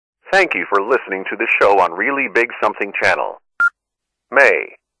Thank you for listening to the show on Really Big Something Channel.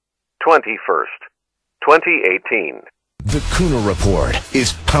 May 21st, 2018. The Kuhner Report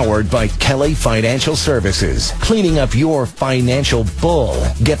is powered by Kelly Financial Services. Cleaning up your financial bull.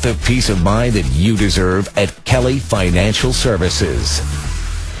 Get the peace of mind that you deserve at Kelly Financial Services.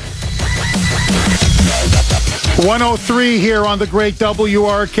 103 here on the great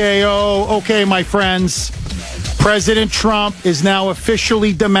WRKO. Okay, my friends. President Trump is now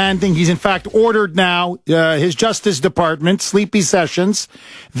officially demanding, he's in fact ordered now, his Justice Department, Sleepy Sessions,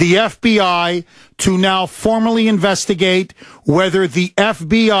 the FBI, to now formally investigate whether the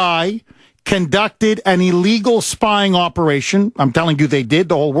FBI conducted an illegal spying operation. I'm telling you they did.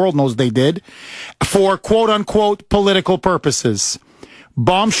 The whole world knows they did. For quote-unquote political purposes.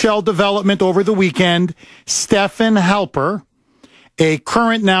 Bombshell development over the weekend. Stephen Halper, a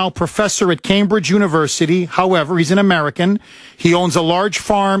current now professor at Cambridge University. However, he's an American. He owns a large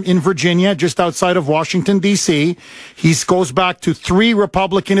farm in Virginia, just outside of Washington, D.C. He goes back to 3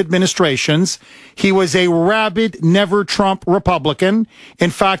 Republican administrations. He was a rabid, never-Trump Republican.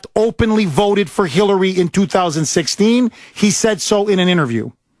 In fact, openly voted for Hillary in 2016. He said so in an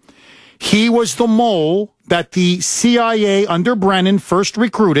interview. He was the mole that the CIA under Brennan first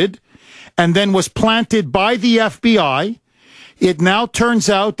recruited and then was planted by the FBI. It now turns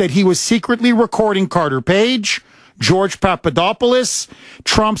out that he was secretly recording Carter Page, George Papadopoulos,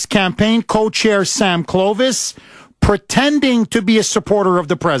 Trump's campaign co-chair Sam Clovis, pretending to be a supporter of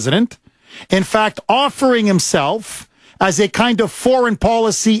the president, in fact, offering himself as a kind of foreign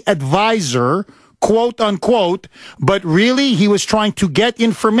policy advisor, quote unquote, but really he was trying to get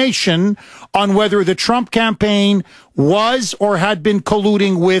information on whether the Trump campaign was or had been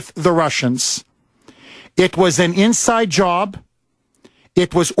colluding with the Russians. It was an inside job.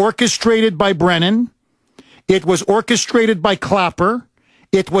 It was orchestrated by Brennan. It was orchestrated by Clapper.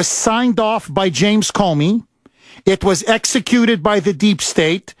 It was signed off by James Comey. It was executed by the deep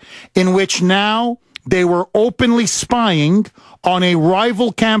state, in which now they were openly spying on a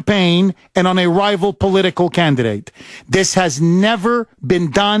rival campaign and on a rival political candidate. This has never been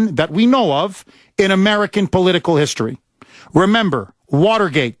done that we know of in American political history. Remember,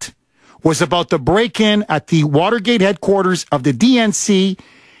 Watergate was about the break-in at the Watergate headquarters of the DNC,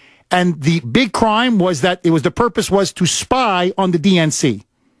 and the big crime was that the purpose was to spy on the DNC.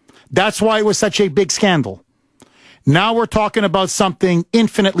 That's why it was such a big scandal. Now we're talking about something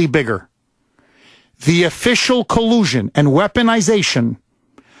infinitely bigger. The official collusion and weaponization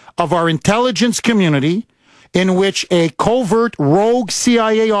of our intelligence community, in which a covert rogue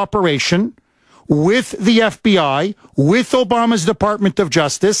CIA operation with the FBI, with Obama's Department of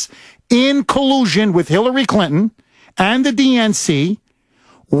Justice, in collusion with Hillary Clinton and the DNC,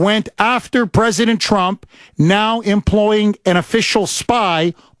 went after President Trump, now employing an official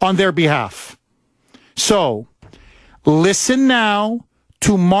spy on their behalf. So, listen now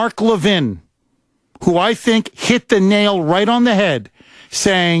to Mark Levin, who I think hit the nail right on the head,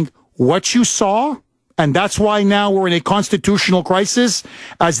 saying, what you saw, and that's why now we're in a constitutional crisis,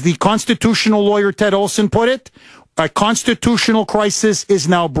 as the constitutional lawyer Ted Olson put it, a constitutional crisis is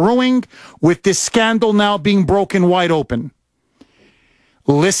now brewing, with this scandal now being broken wide open.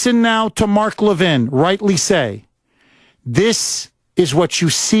 Listen now to Mark Levin rightly say, this is what you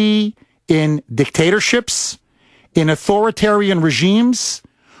see in dictatorships, in authoritarian regimes,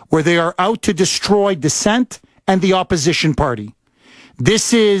 where they are out to destroy dissent and the opposition party.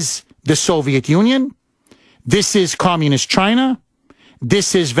 This is the Soviet Union. This is communist China.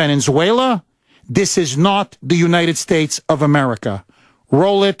 This is Venezuela. This is not the United States of America.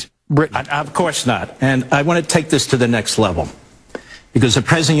 Roll it, Britain. Of course not. And I want to take this to the next level, because the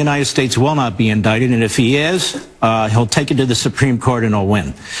President of the United States will not be indicted, and if he is, he'll take it to the Supreme Court and he'll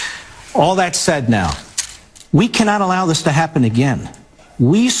win. All that said now, we cannot allow this to happen again.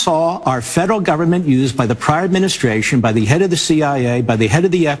 We saw our federal government used by the prior administration, by the head of the CIA, by the head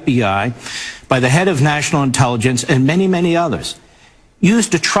of the FBI, by the head of national intelligence, and many, many others,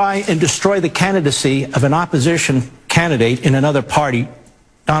 used to try and destroy the candidacy of an opposition candidate in another party,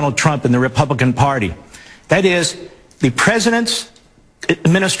 Donald Trump and the Republican Party. That is, the president's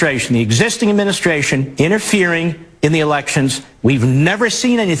administration, the existing administration, interfering in the elections. We've never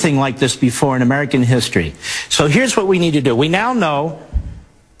seen anything like this before in American history. So here's what we need to do. We now know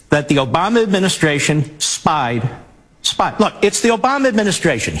that the Obama administration spied. Look, it's the Obama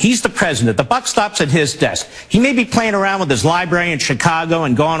administration. He's the president. The buck stops at his desk. He may be playing around with his library in Chicago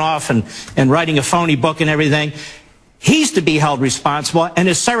and going off and writing a phony book and everything. He's to be held responsible, and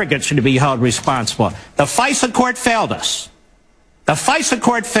his surrogates are to be held responsible. The FISA court failed us. The FISA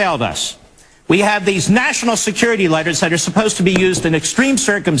court failed us. We have these national security letters that are supposed to be used in extreme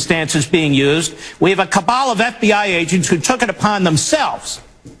circumstances being used. We have a cabal of FBI agents who took it upon themselves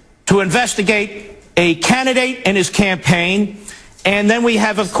to investigate a candidate and his campaign. And then we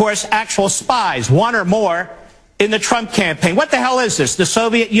have, of course, actual spies, one or more, in the Trump campaign. What the hell is this? The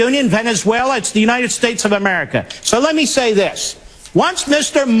Soviet Union? Venezuela? It's the United States of America. So let me say this. Once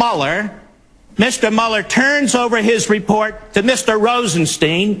Mr. Mueller turns over his report to Mr.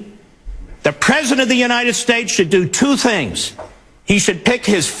 Rosenstein, the President of the United States should do two things. He should pick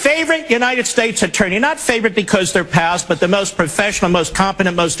his favorite United States attorney, not favorite because they're pals, but the most professional, most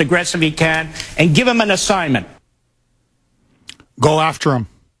competent, most aggressive he can, and give him an assignment. Go after him.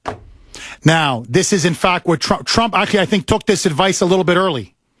 Now, this is in fact what Trump actually, I think, took this advice a little bit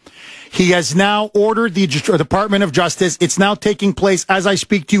early. He has now ordered the Department of Justice. It's now taking place as I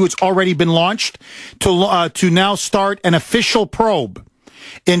speak to you. It's already been launched to now start an official probe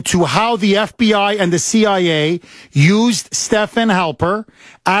into how the FBI and the CIA used Stephen Halper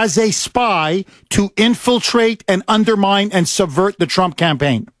as a spy to infiltrate and undermine and subvert the Trump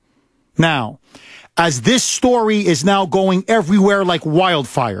campaign. Now, as this story is now going everywhere like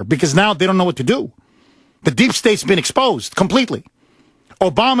wildfire, because now they don't know what to do. The deep state's been exposed completely.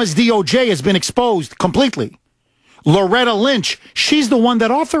 Obama's DOJ has been exposed completely. Loretta Lynch, she's the one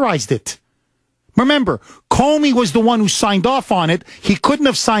that authorized it. Remember, Comey was the one who signed off on it. He couldn't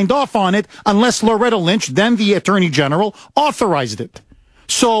have signed off on it unless Loretta Lynch, then the Attorney General, authorized it.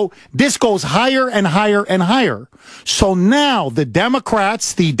 So this goes higher and higher and higher. So now the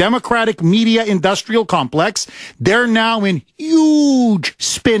Democrats, the Democratic media industrial complex, they're now in huge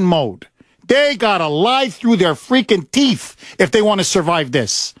spin mode. They gotta lie through their freaking teeth if they want to survive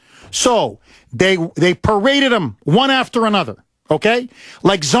this. So they paraded them one after another, okay?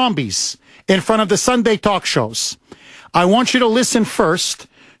 Like zombies in front of the Sunday talk shows. I want you to listen first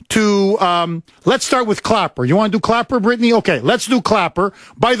to, let's start with Clapper. You want to do Clapper, Brittany? Okay, let's do Clapper.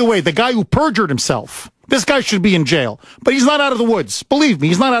 By the way, the guy who perjured himself, this guy should be in jail, but he's not out of the woods. Believe me,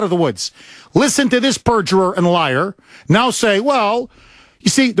 he's not out of the woods. Listen to this perjurer and liar now say, well, you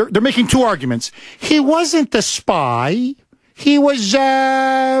see, they're making two arguments. He wasn't a spy. He was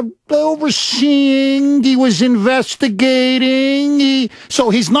overseeing. He was investigating. So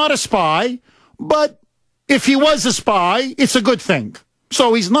he's not a spy. But if he was a spy, it's a good thing.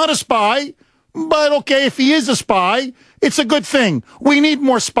 So he's not a spy. But okay, if he is a spy, it's a good thing. We need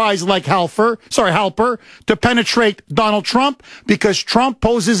more spies like Halper to penetrate Donald Trump because Trump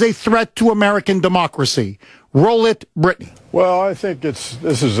poses a threat to American democracy. Roll it, Brittany. Well, I think this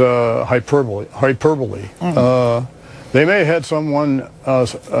is hyperbole. Mm. They may have had someone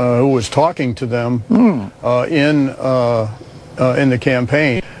who was talking to them in the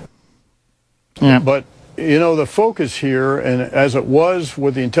campaign. Yeah. But, you know, the focus here, and as it was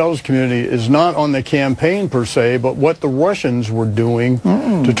with the intelligence community, is not on the campaign per se, but what the Russians were doing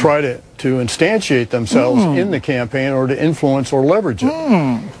to try to instantiate themselves in the campaign or to influence or leverage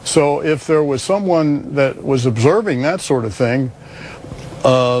it. So if there was someone that was observing that sort of thing,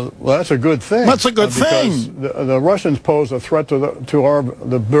 well, that's a good thing. That's a good thing. Because the Russians pose a threat to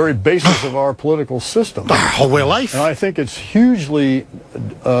the very basis of our political system. Our whole way of life. And I think it's hugely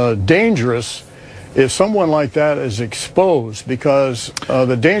dangerous if someone like that is exposed, because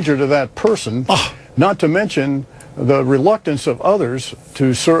the danger to that person, not to mention the reluctance of others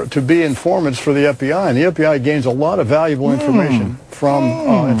to be informants for the FBI. And the FBI gains a lot of valuable information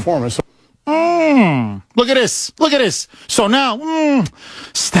from informants. Look at this. Look at this. So now,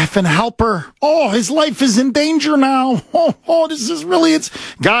 Stephen Halper. Oh, his life is in danger now. Oh, this is really,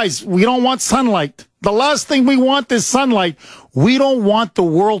 guys, we don't want sunlight. The last thing we want is sunlight. We don't want the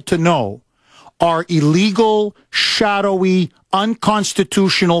world to know our illegal, shadowy,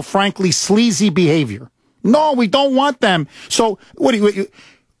 unconstitutional, frankly, sleazy behavior. No, we don't want them. So where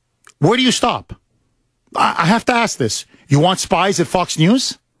do you stop? I have to ask this. You want spies at Fox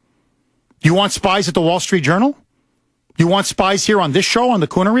News? You want spies at the Wall Street Journal? You want spies here on this show, on the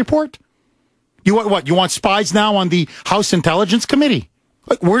Kuhner Report? You want what? You want spies now on the House Intelligence Committee?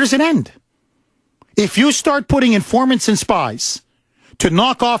 Like, where does it end? If you start putting informants and spies to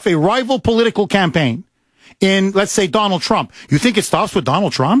knock off a rival political campaign in, let's say, Donald Trump, you think it stops with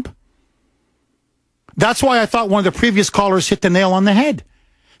Donald Trump? That's why I thought one of the previous callers hit the nail on the head.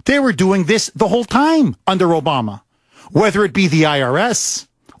 They were doing this the whole time under Obama, whether it be the IRS,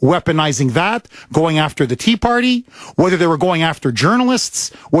 weaponizing that, going after the Tea Party, whether they were going after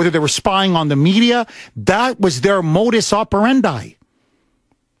journalists, whether they were spying on the media. That was their modus operandi.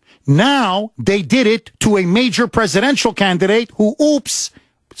 Now they did it to a major presidential candidate who, oops,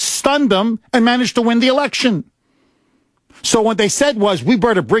 stunned them and managed to win the election. So what they said was, we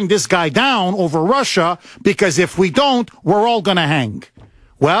better bring this guy down over Russia, because if we don't, we're all going to hang.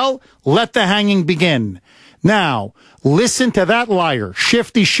 Well, let the hanging begin. Now, listen to that liar,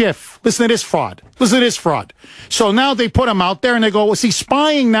 Shifty Schiff. Listen to this fraud. Listen to this fraud. So now they put him out there and they go, well, see,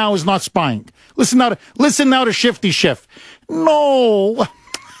 spying now is not spying. Listen now to Shifty Schiff. No,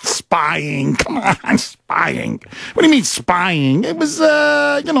 spying. Come on, spying. What do you mean spying? It was,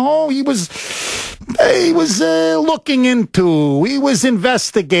 he was looking into, he was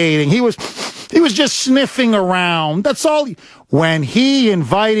investigating, he was just sniffing around. That's all. When he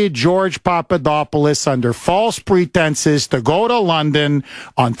invited George Papadopoulos under false pretenses to go to London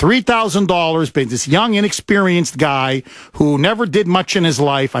on $3,000, but this young, inexperienced guy who never did much in his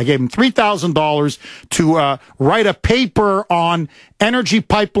life, I gave him $3,000 to write a paper on energy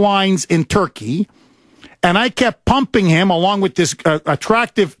pipelines in Turkey. And I kept pumping him along with this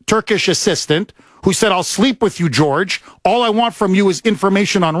attractive Turkish assistant who said, I'll sleep with you, George. All I want from you is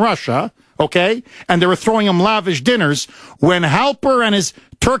information on Russia. Okay? And they were throwing him lavish dinners. When Halper and his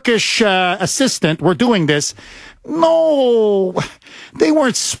Turkish assistant were doing this, no, they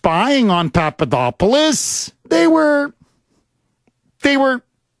weren't spying on Papadopoulos. They were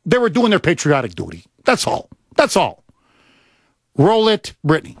doing their patriotic duty. That's all. That's all. Roll it,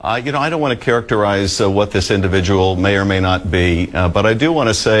 Brittany. I don't want to characterize what this individual may or may not be, but I do want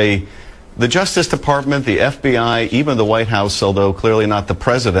to say the Justice Department, the FBI, even the White House, although clearly not the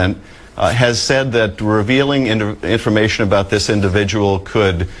president, has said that revealing information about this individual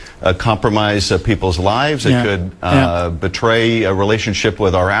could compromise people's lives. It could betray a relationship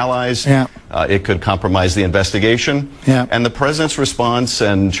with our allies. It could compromise the investigation. And the president's response,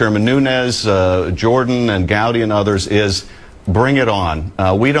 and Chairman Nunes, Jordan, and Gowdy, and others, is bring it on.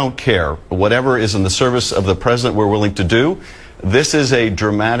 We don't care. Whatever is in the service of the president, we're willing to do. This is a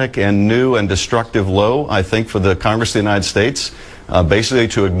dramatic and new and destructive low, I think, for the Congress of the United States. Basically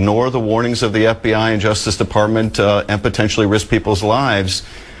to ignore the warnings of the FBI and Justice Department and potentially risk people's lives.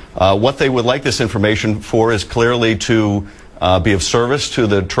 What they would like this information for is clearly to be of service to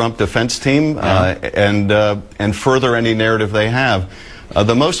the Trump defense team and further any narrative they have.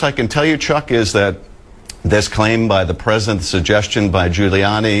 The most I can tell you, Chuck, is that this claim by the president, the suggestion by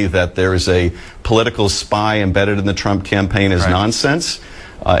Giuliani that there is a political spy embedded in the Trump campaign is nonsense.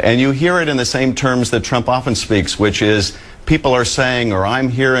 And you hear it in the same terms that Trump often speaks, which is people are saying, or I'm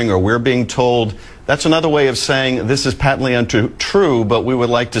hearing, or we're being told. That's another way of saying this is patently untrue, but we would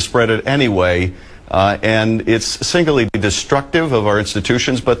like to spread it anyway. And it's singularly destructive of our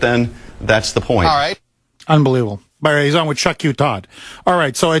institutions, but then that's the point. All right. Unbelievable. He's on with Chuck U. Todd. All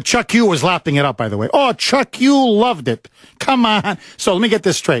right, so Chuck U. was lapping it up, by the way. Oh, Chuck U. loved it. Come on. So let me get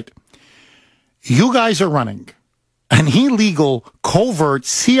this straight. You guys are running an illegal, covert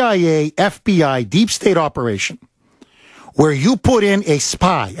CIA, FBI, deep state operation where you put in a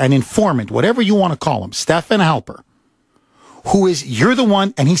spy, an informant, whatever you want to call him, Stephen Halper, you're the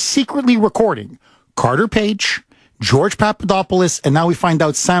one, and he's secretly recording Carter Page, George Papadopoulos, and now we find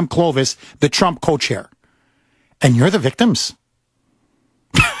out Sam Clovis, the Trump co-chair. And you're the victims.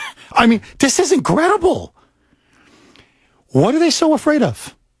 I mean, this is incredible. What are they so afraid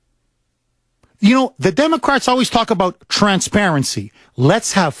of? You know, the Democrats always talk about transparency.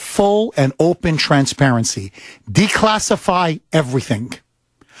 Let's have full and open transparency. Declassify everything.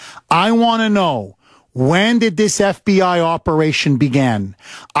 I want to know, when did this FBI operation begin?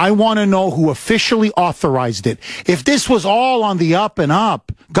 I want to know who officially authorized it. If this was all on the up and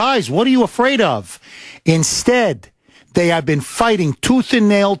up, guys, what are you afraid of? Instead, they have been fighting tooth and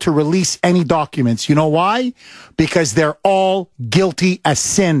nail to release any documents. You know why? Because they're all guilty as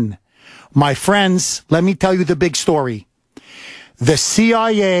sin. My friends, let me tell you the big story. The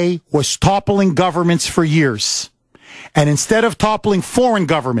CIA was toppling governments for years. And instead of toppling foreign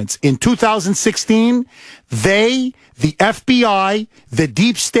governments, in 2016, the FBI, the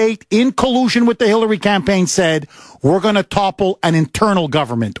deep state, in collusion with the Hillary campaign, said, we're going to topple an internal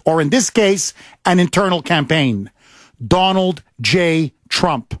government, or in this case, an internal campaign. Donald J.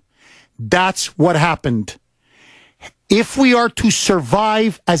 Trump. That's what happened. If we are to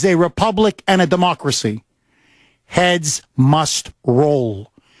survive as a republic and a democracy, heads must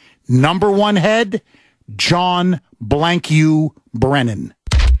roll. Number one head, John Blank-U Brennan.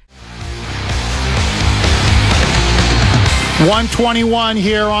 121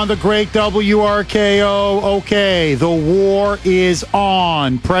 here on the great WRKO. Okay, the war is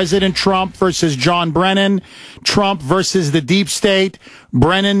on. President Trump versus John Brennan. Trump versus the deep state.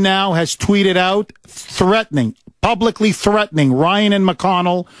 Brennan now has tweeted out threatening, publicly threatening Ryan and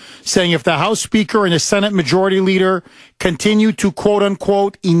McConnell, saying if the House Speaker and the Senate Majority Leader continue to,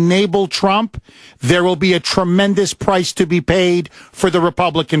 quote-unquote, enable Trump, there will be a tremendous price to be paid for the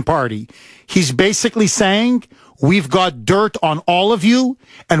Republican Party. He's basically saying, we've got dirt on all of you,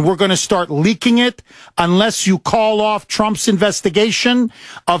 and we're going to start leaking it unless you call off Trump's investigation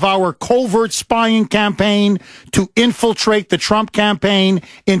of our covert spying campaign to infiltrate the Trump campaign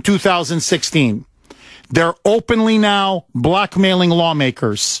in 2016. They're openly now blackmailing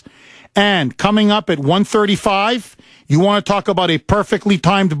lawmakers. And coming up at 1:35, you want to talk about a perfectly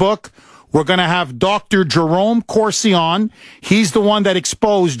timed book? We're going to have Dr. Jerome Corsi on. He's the one that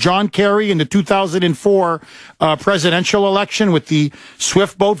exposed John Kerry in the 2004 presidential election with the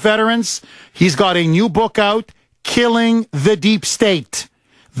Swift boat veterans. He's got a new book out, Killing the Deep State: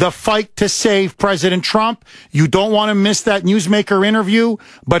 The Fight to Save President Trump. You don't want to miss that newsmaker interview.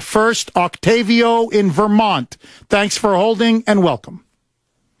 But first, Octavio in Vermont. Thanks for holding and welcome.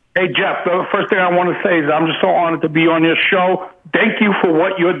 Hey, Jeff, the first thing I want to say is I'm just so honored to be on your show. Thank you for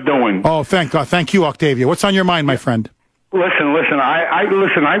what you're doing. Oh, thank God. Thank you, Octavio. What's on your mind, my friend? Listen,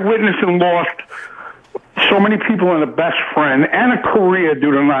 I witnessed and lost so many people and a best friend and a career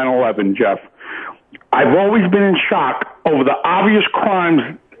due to 9/11, Jeff. I've always been in shock over the obvious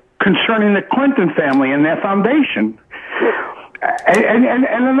crimes concerning the Clinton family and their foundation. And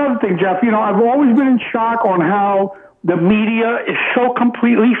another thing, Jeff, you know, I've always been in shock on how the media is so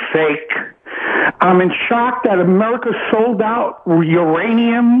completely fake. I'm in shock that America sold out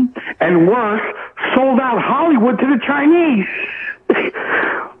uranium and worse, sold out Hollywood to the Chinese.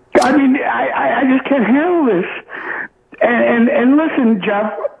 I mean, I just can't handle this. And listen,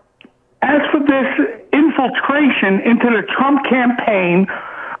 Jeff, as for this infiltration into the Trump campaign,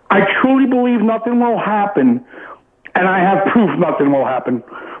 I truly believe nothing will happen. And I have proof nothing will happen.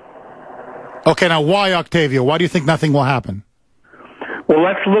 Okay, now why, Octavio? Why do you think nothing will happen? Well,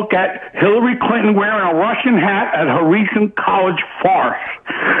 let's look at Hillary Clinton wearing a Russian hat at her recent college farce.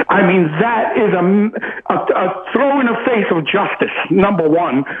 I mean, that is a throw in the face of justice, number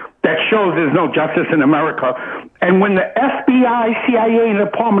one, that shows there's no justice in America. And when the FBI, CIA, and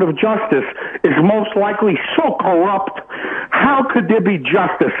Department of Justice is most likely so corrupt, how could there be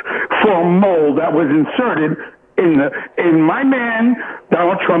justice for a mole that was inserted in my man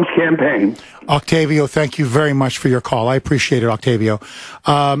Donald Trump's campaign? Octavio, thank you very much for your call. I appreciate it, Octavio.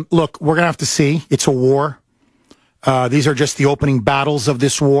 Look, we're going to have to see. It's a war. These are just the opening battles of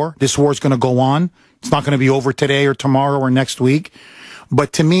this war. This war is going to go on. It's not going to be over today or tomorrow or next week.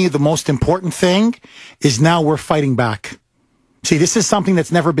 But to me, the most important thing is now we're fighting back. See, this is something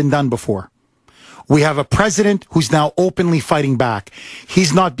that's never been done before. We have a president who's now openly fighting back.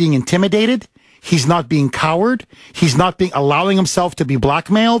 He's not being intimidated. He's not being coward. He's not being allowing himself to be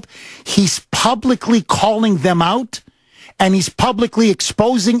blackmailed. He's publicly calling them out, and he's publicly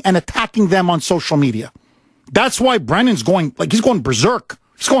exposing and attacking them on social media. That's why Brennan's going, like, he's going berserk.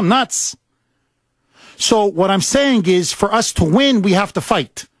 He's going nuts. So what I'm saying is, for us to win, we have to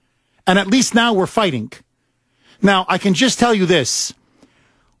fight. And at least now we're fighting. Now, I can just tell you this.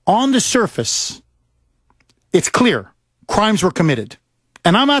 On the surface, it's clear crimes were committed.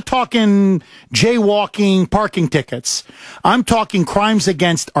 And I'm not talking jaywalking, parking tickets. I'm talking crimes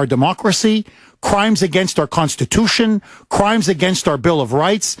against our democracy, crimes against our Constitution, crimes against our Bill of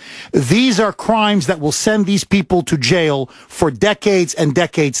Rights. These are crimes that will send these people to jail for decades and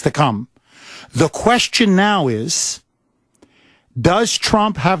decades to come. The question now is, does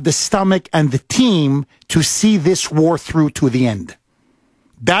Trump have the stomach and the team to see this war through to the end?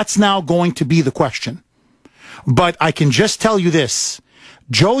 That's now going to be the question. But I can just tell you this.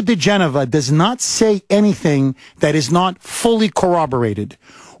 Joe DeGeneva does not say anything that is not fully corroborated.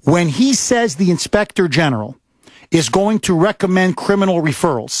 When he says the Inspector General is going to recommend criminal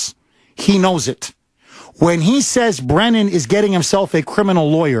referrals, he knows it. When he says Brennan is getting himself a criminal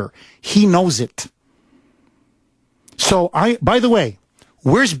lawyer, he knows it. So, by the way,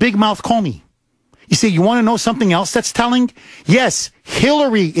 where's Big Mouth Comey? You see, you want to know something else that's telling? Yes,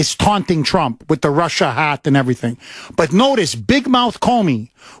 Hillary is taunting Trump with the Russia hat and everything. But notice, Big Mouth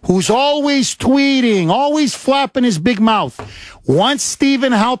Comey, who's always tweeting, always flapping his big mouth. Once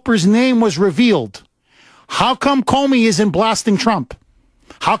Stephen Halper's name was revealed, how come Comey isn't blasting Trump?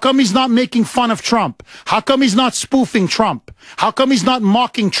 How come he's not making fun of Trump? How come he's not spoofing Trump? How come he's not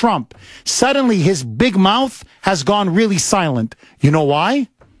mocking Trump? Suddenly, his big mouth has gone really silent. You know why?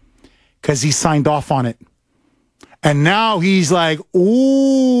 Because he signed off on it. And now he's like,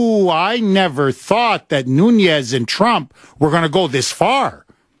 ooh, I never thought that Nunes and Trump were going to go this far.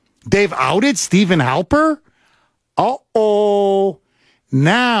 They've outed Stephen Halper? Uh-oh.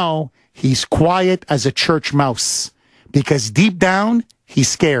 Now he's quiet as a church mouse because deep down, he's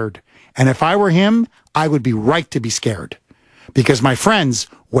scared. And if I were him, I would be right to be scared. Because, my friends,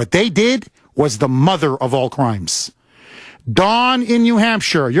 what they did was the mother of all crimes. Dawn in New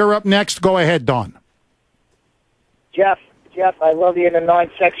Hampshire, you're up next. Go ahead, Dawn. Jeff, I love you in a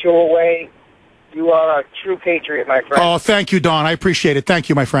non-sexual way. You are a true patriot, my friend. Oh, thank you, Dawn. I appreciate it. Thank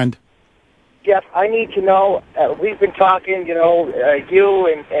you, my friend. Jeff, I need to know, we've been talking, you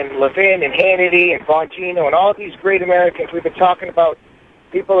and Levin and Hannity and Bongino and all these great Americans, we've been talking about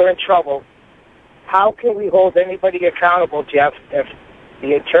people are in trouble. How can we hold anybody accountable, Jeff, if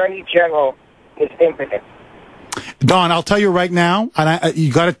the Attorney General is impotent? Don, I'll tell you right now,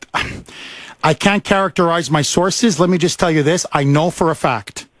 and I can't characterize my sources. Let me just tell you this. I know for a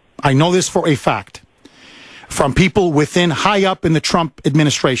fact. I know this for a fact. From people within high up in the Trump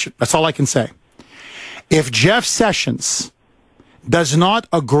administration. That's all I can say. If Jeff Sessions does not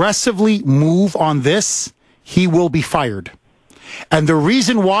aggressively move on this, he will be fired. And the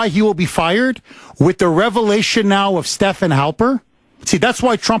reason why he will be fired, with the revelation now of Stephen Halper, see, that's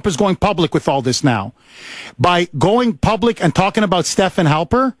why Trump is going public with all this now. By going public and talking about Stephen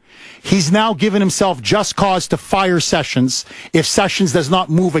Halper, he's now given himself just cause to fire Sessions if Sessions does not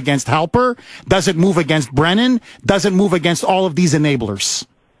move against Halper, doesn't move against Brennan, doesn't move against all of these enablers.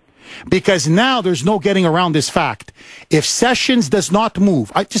 Because now there's no getting around this fact. If Sessions does not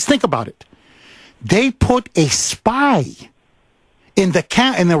move, just think about it. They put a spy in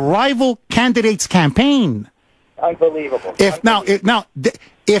the rival candidate's campaign. Unbelievable.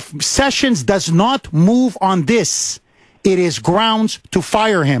 If Sessions does not move on this, it is grounds to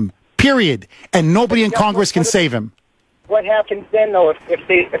fire him, period. And nobody in Congress can save him. What happens then, though,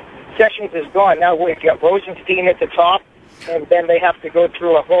 if Sessions is gone? Now we've got Rosenstein at the top, and then they have to go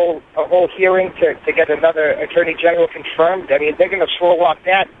through a whole hearing to get another Attorney General confirmed. I mean, they're going to slow walk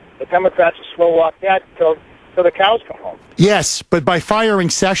that. The Democrats will slow walk that till the cows come home. Yes, but by firing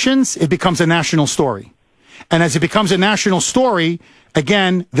Sessions, it becomes a national story. And as it becomes a national story,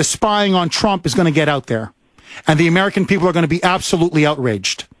 again, the spying on Trump is going to get out there. And the American people are going to be absolutely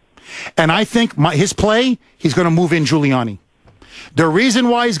outraged. And I think his play, he's going to move in Giuliani. The reason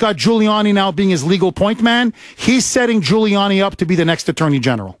why he's got Giuliani now being his legal point man, he's setting Giuliani up to be the next Attorney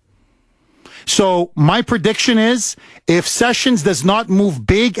General. So my prediction is, if Sessions does not move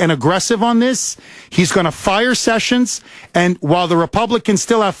big and aggressive on this, he's going to fire Sessions, and while the Republicans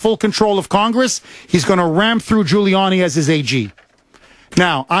still have full control of Congress, he's going to ram through Giuliani as his AG.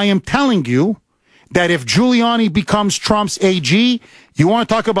 Now, I am telling you that if Giuliani becomes Trump's AG, you want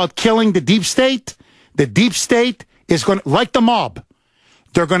to talk about killing the deep state? The deep state is going to, like the mob,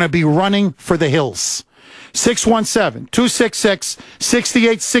 they're going to be running for the hills.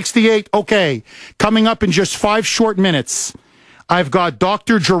 617-266-6868. Okay, coming up in just 5 short minutes, I've got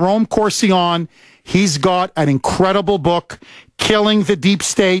Dr. Jerome Corsi on. He's got an incredible book, Killing the Deep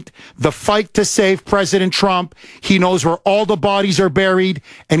State, The Fight to Save President Trump. He knows where all the bodies are buried,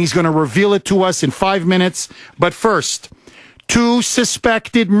 and he's going to reveal it to us in 5 minutes. But first, 2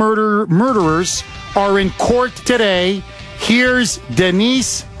 suspected murderers are in court today. Here's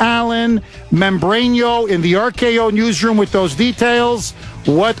Denise Allen Membrano in the RKO newsroom with those details.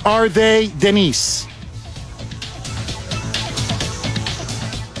 What are they, Denise?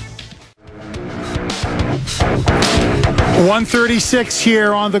 .136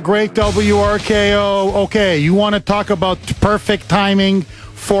 here on the great WRKO. Okay, you want to talk about perfect timing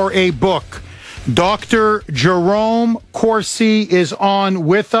for a book. Dr. Jerome Corsi is on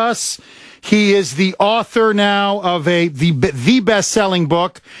with us. He is the author now of the best-selling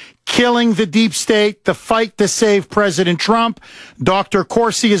book, Killing the Deep State, The Fight to Save President Trump. Dr.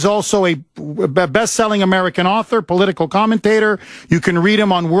 Corsi is also a best-selling American author, political commentator. You can read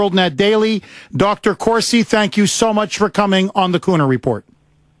him on WorldNet Daily. Dr. Corsi, thank you so much for coming on the Kuhner Report.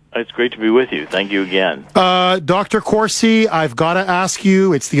 It's great to be with you. Thank you again. Dr. Corsi, I've got to ask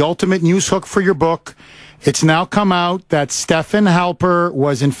you, it's the ultimate news hook for your book. It's now come out that Stephen Halper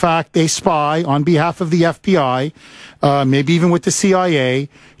was, in fact, a spy on behalf of the FBI, maybe even with the CIA,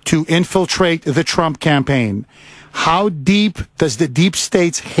 to infiltrate the Trump campaign. How deep does the deep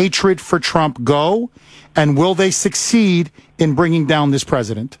state's hatred for Trump go, and will they succeed in bringing down this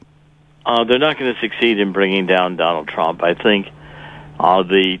president? They're not going to succeed in bringing down Donald Trump. I think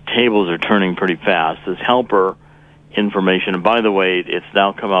the tables are turning pretty fast. This Halper information, and by the way, it's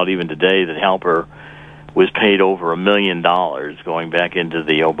now come out even today that Halper was paid over $1 million going back into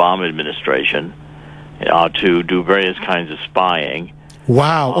the Obama administration to do various kinds of spying.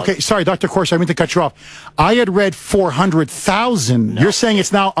 Wow. Okay, sorry, Dr. Corsi, I meant to cut you off. I had read 400,000. No. You're saying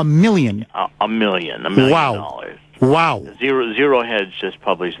it's now $1 million. $1 million. $1 million. Wow. Wow. Zero Hedge just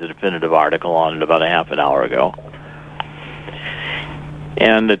published the definitive article on it about a half an hour ago.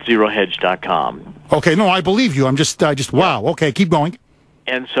 And it's zerohedge.com. Okay, no, I believe you. I'm just wow. Okay, keep going.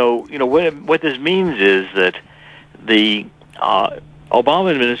 And so, what this means is that the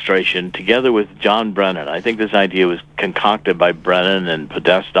Obama administration, together with John Brennan, I think this idea was concocted by Brennan and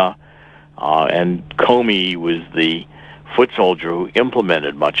Podesta, and Comey was the foot soldier who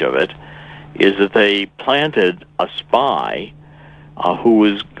implemented much of it, is that they planted a spy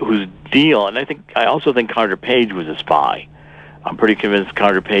whose deal, and I also think Carter Page was a spy. I'm pretty convinced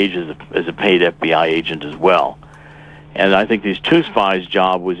Carter Page is a paid FBI agent as well. And I think these two spies'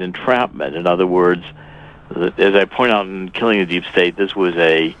 job was entrapment. In other words, as I point out in Killing the Deep State, this was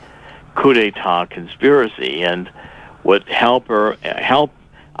a coup d'etat conspiracy, and what Halper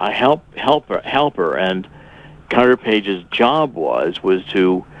and Carter Page's job was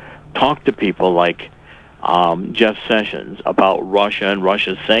to talk to people like Jeff Sessions about Russia and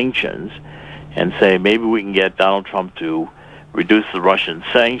Russia's sanctions, and say maybe we can get Donald Trump to reduce the Russian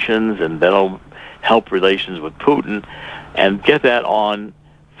sanctions, and that'll help relations with Putin, and get that on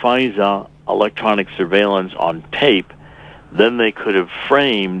FISA electronic surveillance on tape. Then they could have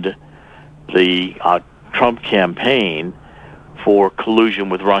framed the Trump campaign for collusion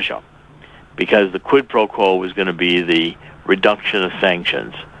with Russia, because the quid pro quo was going to be the reduction of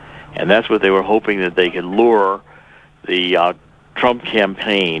sanctions. And that's what they were hoping, that they could lure the Trump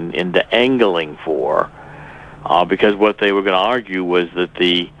campaign into angling for, because what they were going to argue was that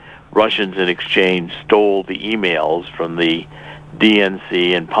the Russians in exchange stole the emails from the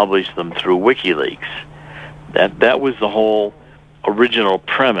DNC and published them through WikiLeaks. That was the whole original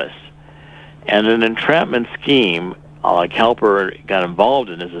premise. And an entrapment scheme, like Halper got involved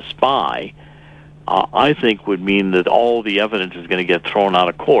in as a spy, I think would mean that all the evidence is going to get thrown out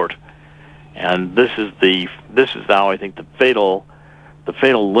of court. And this is now, I think, the fatal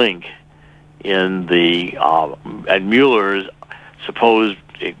link in the at Mueller's supposed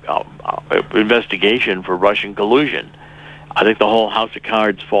investigation for Russian collusion. I think the whole house of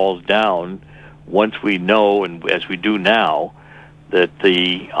cards falls down once we know, and as we do now, that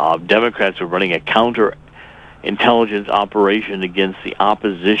the Democrats are running a counter-intelligence operation against the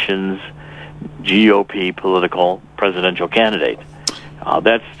opposition's GOP political presidential candidate.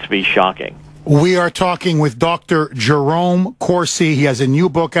 That's, to me, shocking. We are talking with Dr. Jerome Corsi. He has a new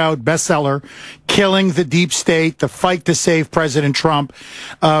book out, bestseller, Killing the Deep State, The Fight to Save President Trump.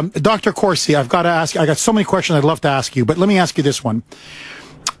 Dr. Corsi, I've got to ask you, I got so many questions I'd love to ask you, but let me ask you this one.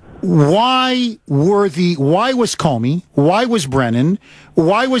 Why was Comey, why was Brennan,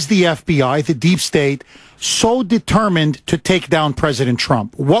 why was the FBI, the deep state, so determined to take down President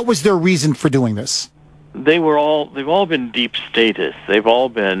Trump? What was their reason for doing this? They've all been deep statists. They've all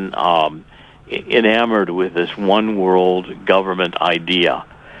been enamored with this one world government idea.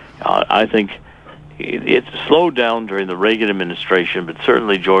 I think it slowed down during the Reagan administration, but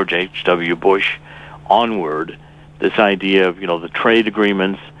certainly George H.W. Bush onward, this idea of, the trade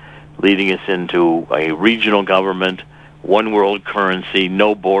agreements leading us into a regional government, one world currency,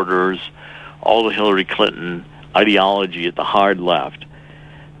 no borders, all the Hillary Clinton ideology at the hard left.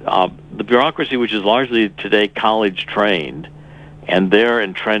 The bureaucracy, which is largely today college trained, and they're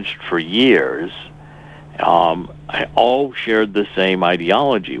entrenched for years, all shared the same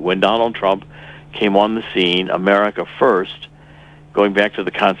ideology. When Donald Trump came on the scene, America First, going back to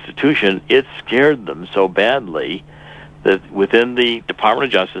the Constitution, it scared them so badly that within the Department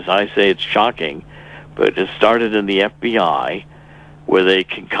of Justice, I say it's shocking, but it started in the FBI, where they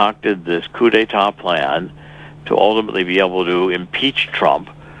concocted this coup d'etat plan to ultimately be able to impeach Trump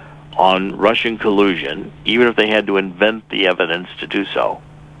on Russian collusion, even if they had to invent the evidence to do so.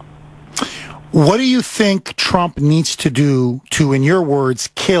 What do you think Trump needs to do to, in your words,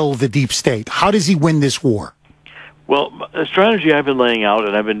 kill the deep state? How does he win this war? Well, a strategy I've been laying out,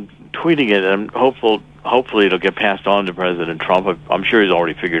 and I've been tweeting it, and I'm hopefully it'll get passed on to President Trump. I'm sure he's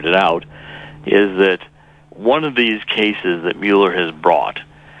already figured it out, is that one of these cases that Mueller has brought,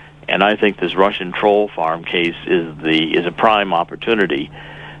 and I think this Russian troll farm case is a prime opportunity.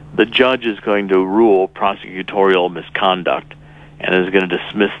 The judge is going to rule prosecutorial misconduct and is going to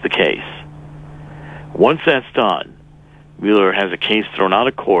dismiss the case. Once that's done, Mueller has a case thrown out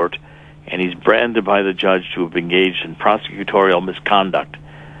of court, and he's branded by the judge to have engaged in prosecutorial misconduct,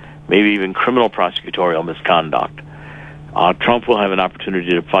 maybe even criminal prosecutorial misconduct. Trump will have an opportunity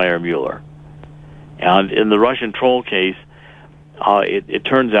to fire Mueller. And in the Russian troll case, it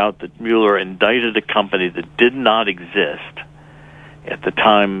turns out that Mueller indicted a company that did not exist at the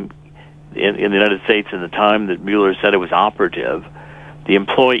time in the United States. In the time that Mueller said it was operative, the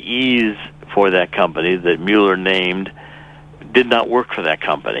employees for that company that Mueller named did not work for that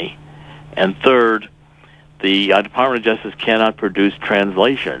company. And third, the Department of Justice cannot produce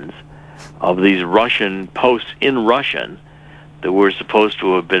translations of these Russian posts in Russian that were supposed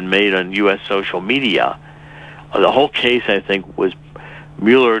to have been made on U.S. social media. The whole case, I think, was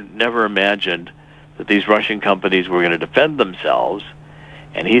Mueller never imagined that these Russian companies were going to defend themselves,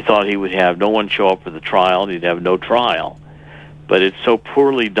 and he thought he would have no one show up for the trial, and he'd have no trial. But it's so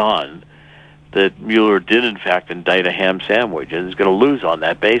poorly done that Mueller did, in fact, indict a ham sandwich, and is going to lose on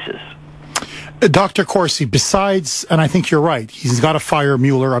that basis. Dr. Corsi, besides, and I think you're right, he's got to fire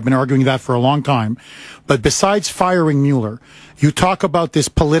Mueller. I've been arguing that for a long time. But besides firing Mueller, you talk about this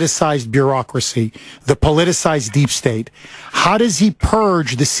politicized bureaucracy, the politicized deep state. How does he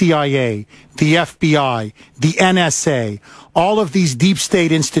purge the CIA, the FBI, the NSA, all of these deep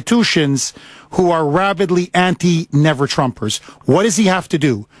state institutions who are rabidly anti-never-Trumpers? What does he have to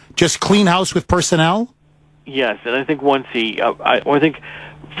do? Just clean house with personnel? Yes, and I think once I think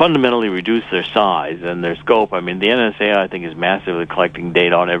fundamentally reduce their size and their scope. I mean, the NSA, I think, is massively collecting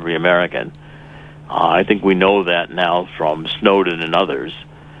data on every American. I think we know that now from Snowden and others.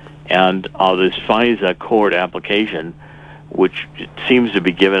 And this FISA court application, which seems to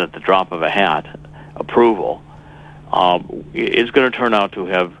be given at the drop of a hat approval, is going to turn out to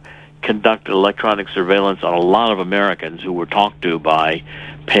have conducted electronic surveillance on a lot of Americans who were talked to by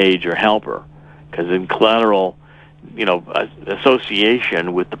Page or Helper. Because in collateral,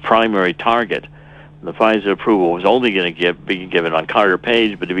 association with the primary target, the FISA approval was only going to be given on Carter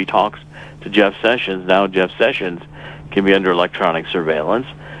Page, but if he talks to Jeff Sessions, now Jeff Sessions can be under electronic surveillance.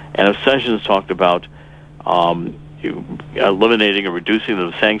 And if Sessions talked about eliminating or reducing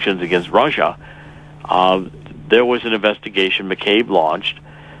the sanctions against Russia, there was an investigation McCabe launched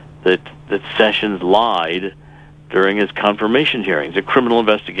that Sessions lied during his confirmation hearings, a criminal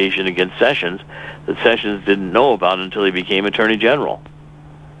investigation against Sessions that Sessions didn't know about until he became Attorney General.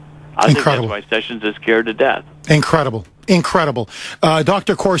 I think that's why Sessions is scared to death. Incredible. Incredible.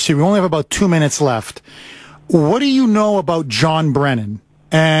 Dr. Corsi, we only have about 2 minutes left. What do you know about John Brennan?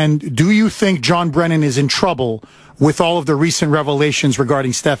 And do you think John Brennan is in trouble with all of the recent revelations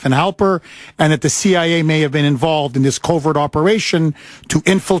regarding Stephen Halper, and that the CIA may have been involved in this covert operation to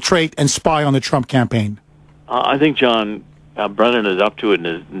infiltrate and spy on the Trump campaign? I think John Brennan is up to it and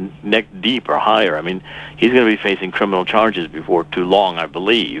is neck deep or higher. I mean, he's going to be facing criminal charges before too long, I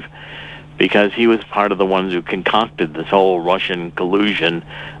believe, because he was part of the ones who concocted this whole Russian collusion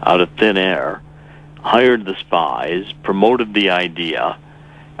out of thin air, hired the spies, promoted the idea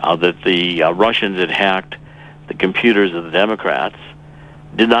that the Russians had hacked the computers of the Democrats,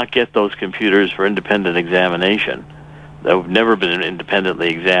 did not get those computers for independent examination. They've never been independently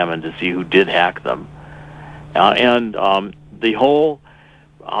examined to see who did hack them. The whole,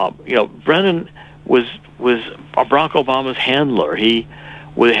 Brennan was Barack Obama's handler. He,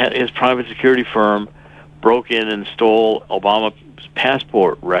 with his private security firm, broke in and stole Obama's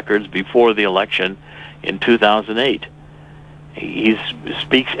passport records before the election in 2008. He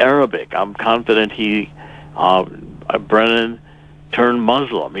speaks Arabic. I'm confident Brennan turned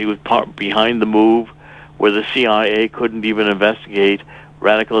Muslim. He was behind the move where the CIA couldn't even investigate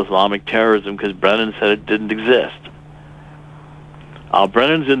radical Islamic terrorism because Brennan said it didn't exist.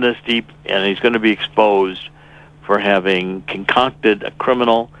 Brennan's in this deep, and he's going to be exposed for having concocted a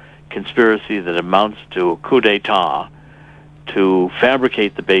criminal conspiracy that amounts to a coup d'etat to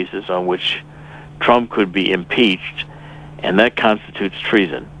fabricate the basis on which Trump could be impeached, and that constitutes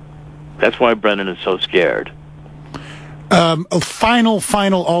treason. That's why Brennan is so scared. A final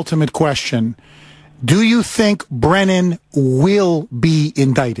ultimate question. Do you think Brennan will be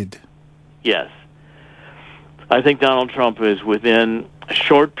indicted? Yes. I think Donald Trump is within a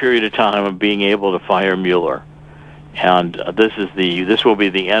short period of time of being able to fire Mueller. And this will be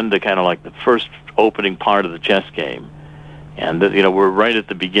the end, kind of like the first opening part of the chess game. And we're right at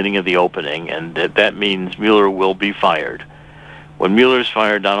the beginning of the opening, and that means Mueller will be fired. When Mueller's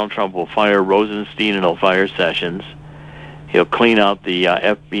fired, Donald Trump will fire Rosenstein and he'll fire Sessions. He'll clean out the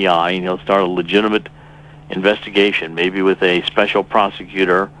FBI, and he'll start a legitimate investigation, maybe with a special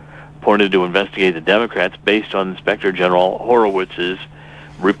prosecutor appointed to investigate the Democrats based on Inspector General Horowitz's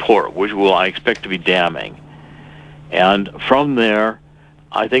report, which I expect to be damning. And from there,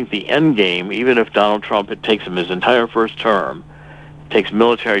 I think the end game, even if Donald Trump, it takes him his entire first term, takes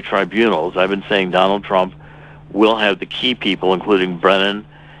military tribunals, I've been saying Donald Trump will have the key people, including Brennan,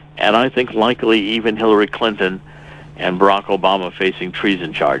 and I think likely even Hillary Clinton and Barack Obama facing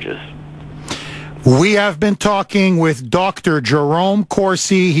treason charges. We have been talking with Dr. Jerome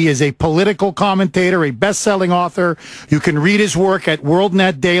Corsi. He is a political commentator, a best-selling author. You can read his work at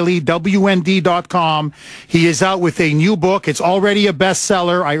WorldNet Daily, WND.com. He is out with a new book. It's already a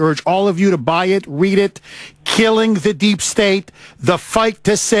bestseller. I urge all of you to buy it, read it. Killing the Deep State, the fight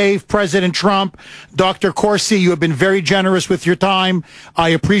to save President Trump. Dr. Corsi, you have been very generous with your time. I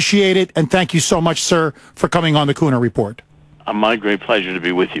appreciate it, and thank you so much, sir, for coming on the Kuhner Report. My great pleasure to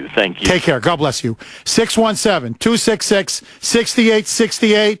be with you. Thank you. Take care. God bless you.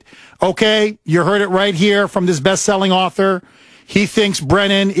 617-266-6868. Okay, you heard it right here from this best-selling author. He thinks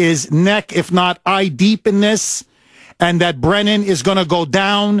Brennan is neck, if not eye deep in this, and that Brennan is going to go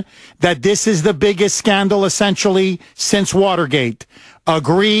down, that this is the biggest scandal, essentially, since Watergate.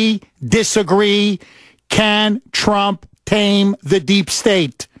 Agree, disagree. Can Trump tame the deep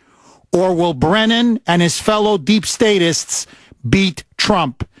state? Or will Brennan and his fellow deep statists beat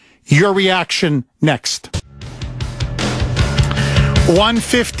Trump? Your reaction next.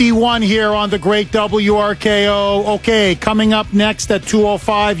 151 here on the great WRKO. Okay, coming up next at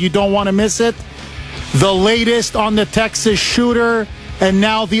 2:05, you don't want to miss it. The latest on the Texas shooter, and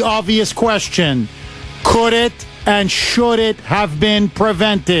now the obvious question. Could it and should it have been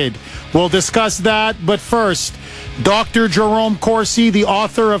prevented? We'll discuss that, but first, Dr. Jerome Corsi, the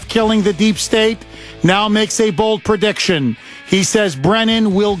author of Killing the Deep State, now makes a bold prediction. He says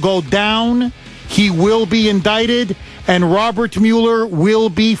Brennan will go down, he will be indicted, and Robert Mueller will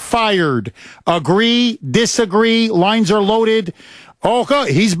be fired. Agree, disagree, lines are loaded.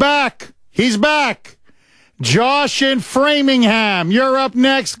 Okay, he's back. He's back. Josh in Framingham, you're up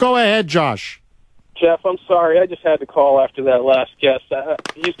next. Go ahead, Josh. Jeff, I'm sorry. I just had to call after that last guest.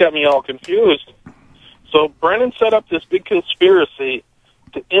 He's got me all confused. So Brennan set up this big conspiracy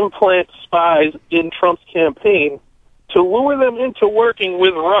to implant spies in Trump's campaign to lure them into working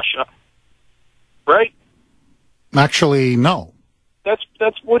with Russia, right? Actually, no. That's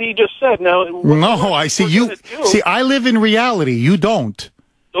what he just said. Now, no, I see you. See, I live in reality. You don't.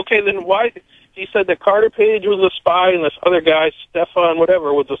 Okay, then why? He said that Carter Page was a spy and this other guy, Stefan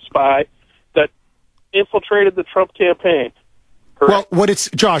whatever, was a spy that infiltrated the Trump campaign. Correct? Well,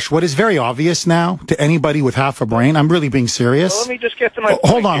 Josh, what is very obvious now to anybody with half a brain, I'm really being serious. Well, let me just get to my point.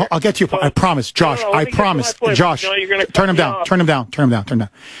 Hold on, here. I'll get to your point. I promise, Josh, I promise. Josh, no, you're gonna turn him down, turn him down, turn him down, turn him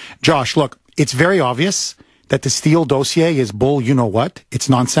down. Josh, look, it's very obvious that the Steele dossier is bull, you know what? It's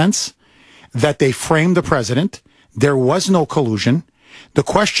nonsense. That they framed the president. There was no collusion. The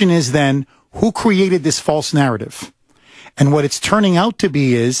question is then, who created this false narrative? And what it's turning out to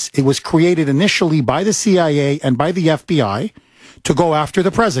be is it was created initially by the CIA and by the FBI to go after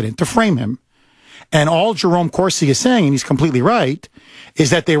the president, to frame him. And all Jerome Corsi is saying, and he's completely right, is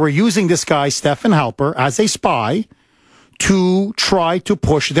that they were using this guy, Stephen Halper, as a spy to try to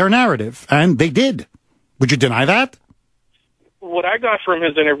push their narrative. And they did. Would you deny that? What I got from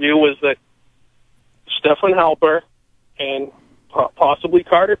his interview was that Stephen Halper and possibly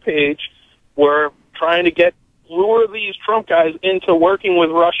Carter Page were trying to lure these Trump guys into working with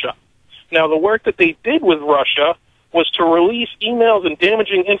Russia. Now, the work that they did with Russia was to release emails and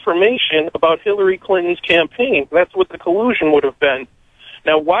damaging information about Hillary Clinton's campaign. That's what the collusion would have been.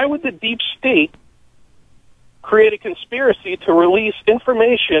 Now, why would the deep state create a conspiracy to release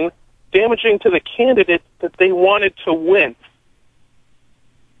information damaging to the candidate that they wanted to win?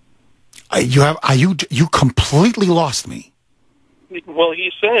 You completely lost me. Well,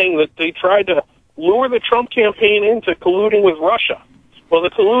 he's saying that they tried to lure the Trump campaign into colluding with Russia. Well, the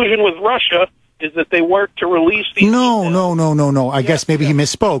collusion with Russia is that they worked to release these emails. No. I guess maybe he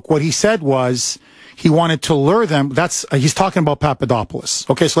misspoke. What he said was he wanted to lure them. He's talking about Papadopoulos.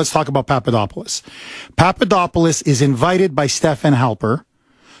 Okay, so let's talk about Papadopoulos. Papadopoulos is invited by Stephen Halper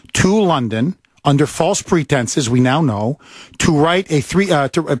to London under false pretenses, we now know, to write paid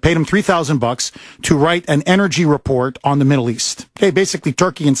him $3,000 to write an energy report on the Middle East. Okay, basically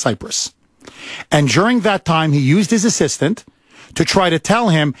Turkey and Cyprus. And during that time, he used his assistant to try to tell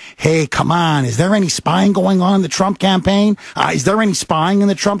him, hey, come on, is there any spying going on in the Trump campaign? Is there any spying in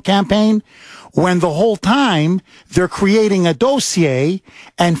the Trump campaign? When the whole time they're creating a dossier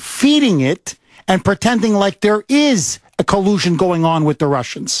and feeding it and pretending like there is a collusion going on with the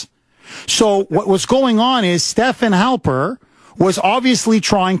Russians. So what was going on is Stephen Halper was obviously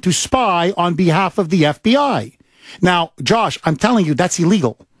trying to spy on behalf of the FBI. Now, Josh, I'm telling you, that's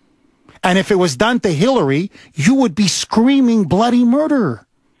illegal. And if it was done to Hillary, you would be screaming bloody murder.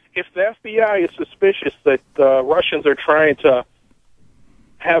 If the FBI is suspicious that Russians are trying to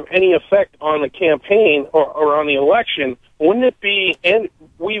have any effect on the campaign or on the election, wouldn't it be? And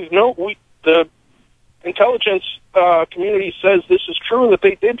the intelligence community says this is true, that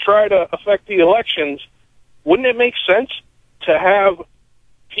they did try to affect the elections, wouldn't it make sense to have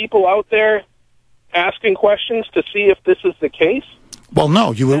people out there asking questions to see if this is the case? Well,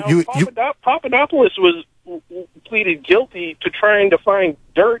 no. Papadopoulos pleaded guilty to trying to find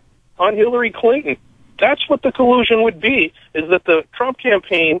dirt on Hillary Clinton. That's what the collusion would be, is that the Trump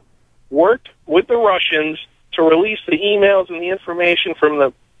campaign worked with the Russians to release the emails and the information from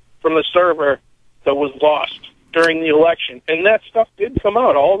the server that was lost during the election. And that stuff did come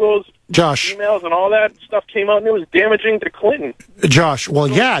out. All those emails and all that stuff came out, and it was damaging to Clinton. Josh, well,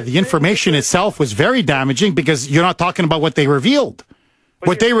 yeah, the information itself was very damaging because you're not talking about what they revealed.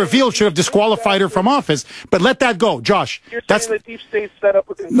 What they revealed should have disqualified her from office, but let that go, Josh. You're saying the deep state set up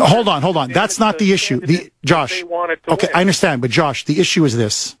with... No, hold on. That's not the issue. Josh, okay, I understand, but Josh, the issue is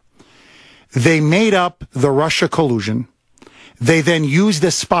this. They made up the Russia collusion. They then used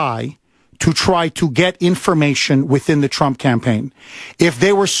a spy to try to get information within the Trump campaign. If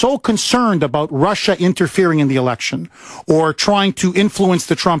they were so concerned about Russia interfering in the election or trying to influence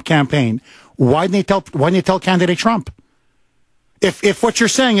the Trump campaign, why didn't they tell candidate Trump? If what you're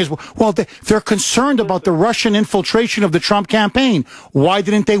saying is, well, they're concerned about the Russian infiltration of the Trump campaign, why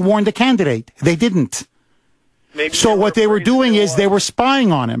didn't they warn the candidate? They didn't. So what they were doing is they were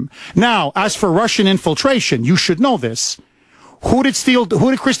spying on him. Now, as for Russian infiltration, you should know this. Who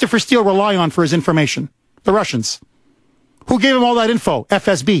did Christopher Steele rely on for his information? The Russians. Who gave him all that info?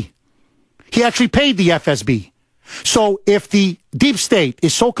 FSB. He actually paid the FSB. So if the deep state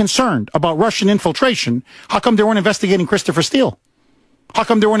is so concerned about Russian infiltration, how come they weren't investigating Christopher Steele? How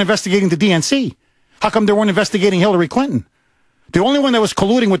come they weren't investigating the DNC? How come they weren't investigating Hillary Clinton? The only one that was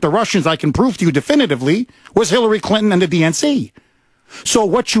colluding with the Russians, I can prove to you definitively, was Hillary Clinton and the DNC. So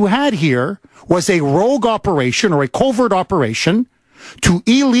what you had here was a rogue operation or a covert operation to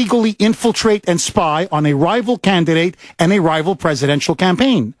illegally infiltrate and spy on a rival candidate and a rival presidential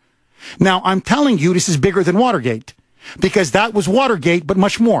campaign. Now, I'm telling you, this is bigger than Watergate, because that was Watergate, but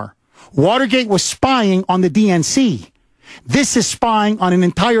much more. Watergate was spying on the DNC. This is spying on an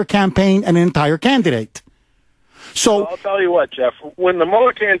entire campaign and an entire candidate. So, well, I'll tell you what, Jeff. When the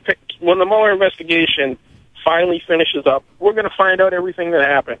Mueller investigation finally finishes up, we're going to find out everything that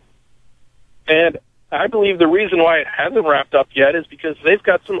happened. And I believe the reason why it hasn't wrapped up yet is because they've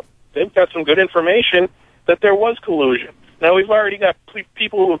got some good information that there was collusion. Now, we've already got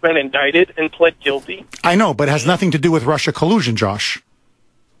people who have been indicted and pled guilty. I know, but it has nothing to do with Russia collusion, Josh.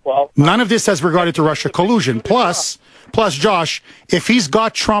 Well, none of this has regarded to Russia collusion. Plus, Josh, if he's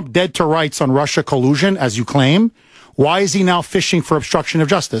got Trump dead to rights on Russia collusion, as you claim, why is he now fishing for obstruction of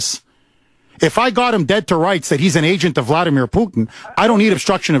justice? If I got him dead to rights that he's an agent of Vladimir Putin, I don't need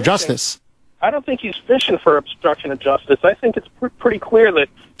obstruction of justice. I don't think he's fishing for obstruction of justice. I think it's pretty clear that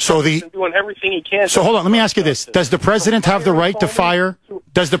he's doing everything he can. So hold on, let me ask you this. Does the president have the right to fire?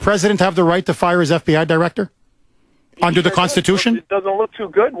 Does the president have the right to fire his FBI director? Under the Constitution? It doesn't look too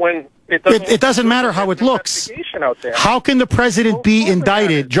good when it doesn't matter how it looks. How can the president be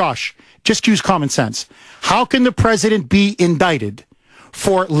indicted, Josh? Just use common sense. How can the president be indicted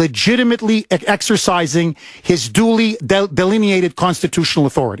for legitimately exercising his duly delineated constitutional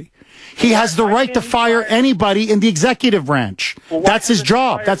authority? He has the right to fire anybody in the executive branch. That's his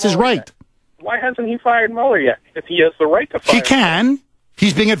job. That's his right. Why hasn't he fired Mueller yet? If he has the right to fire him. He can.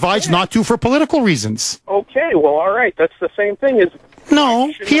 He's being advised not to for political reasons. Okay, well, all right. That's the same thing as...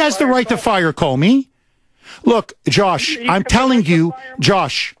 No, he has the right to fire Comey. Look, Josh, I'm telling you,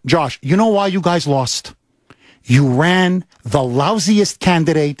 Josh, you know why you guys lost? You ran the lousiest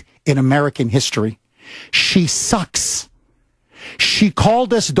candidate in American history. She sucks. She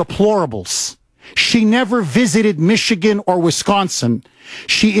called us deplorables. She never visited Michigan or Wisconsin.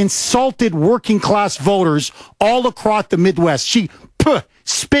 She insulted working class voters all across the Midwest. She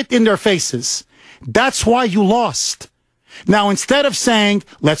spit in their faces. That's why you lost. Now, instead of saying,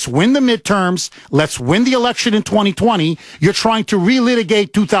 let's win the midterms, let's win the election in 2020, you're trying to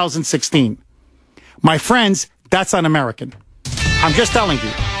relitigate 2016. My friends, that's un-American. I'm just telling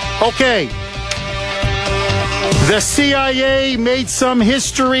you. Okay. The CIA made some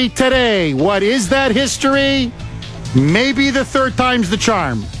history today. What is that history? Maybe the third time's the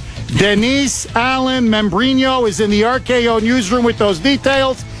charm. Denise Allen Membrino is in the RKO newsroom with those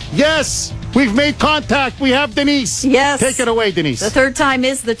details. Yes, we've made contact. We have Denise. Yes. Take it away, Denise. The third time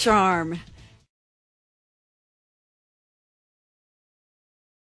is the charm.